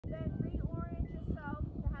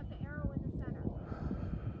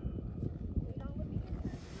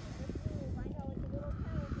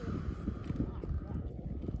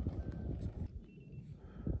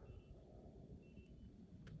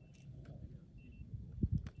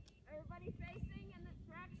everybody facing in the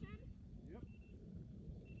direction? Yep.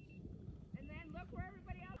 And then look where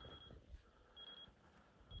everybody else.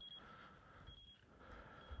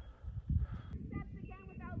 Steps again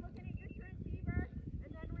without looking at your transceiver,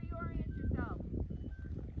 and then reorient yourself.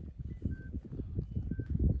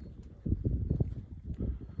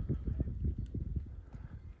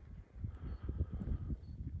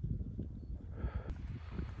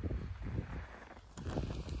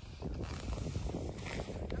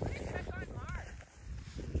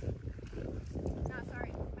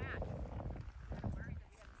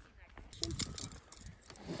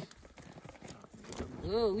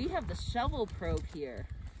 Ooh, we have the shovel probe here.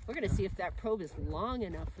 We're going to see if that probe is long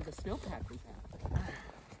enough for the snowpack we have.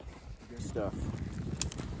 Good stuff.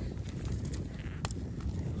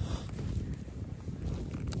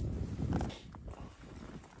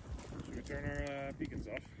 Should we turn our beacons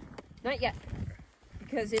off? Not yet.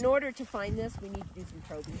 Because in order to find this, we need to do some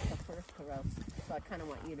probing stuff first, or else. So I kind of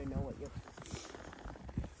want you to know what you're...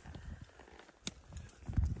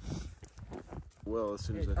 Will as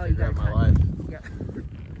soon as I figure out my life. Yeah.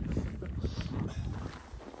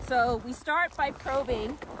 So we start by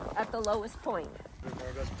probing at the lowest point.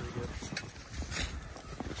 That's pretty good.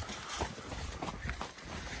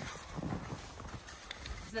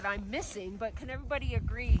 That I'm missing, but can everybody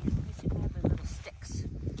agree we should have the little sticks?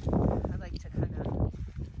 I like to kind of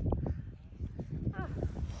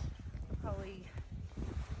probably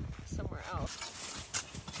somewhere else.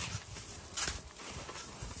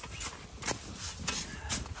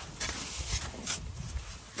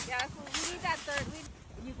 Yeah, well, we need that third.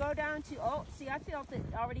 You go down to, oh, see, I felt it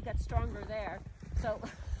already got stronger there. So,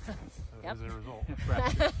 That was the result.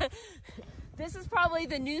 This is probably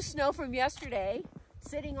the new snow from yesterday,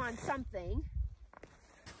 sitting on something.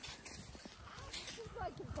 This is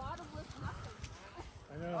like the bottomless nothing.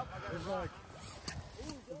 I know. It's like...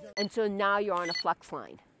 And so now you're on a flux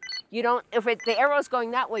line. You don't, if the arrow's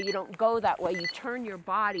going that way, you don't go that way. You turn your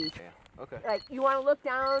body. Yeah. Okay. Like you want to look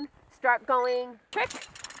down, start going, trick.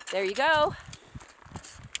 There you go.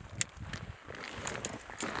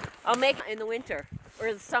 I'll make it in the winter,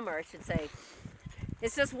 or the summer, I should say.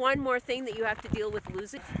 It's just one more thing that you have to deal with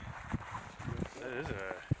losing. That is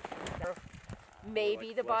a... Maybe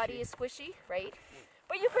like the body fleshy. is squishy, right?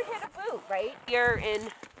 But you could hit a boot, right? You're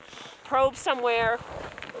in probe somewhere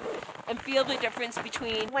and feel the difference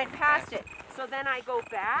between went past it. So then I go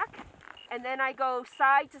back and then I go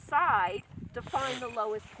side to side to find the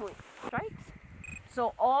lowest point strikes.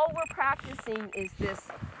 So all we're practicing is this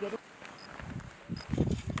getting.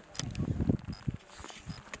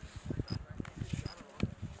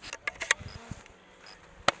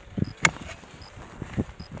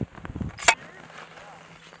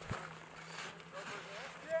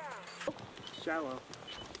 Shallow.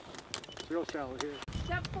 It's real shallow here.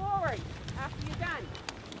 Step forward after you're done.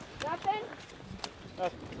 Nothing? I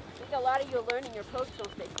think a lot of you are learning your approach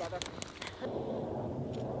don't stay together.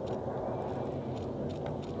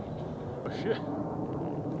 Oh shit.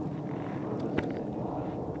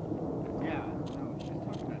 Yeah, no, she's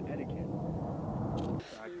talking about etiquette.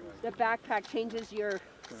 The backpack changes your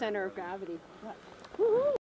center of gravity.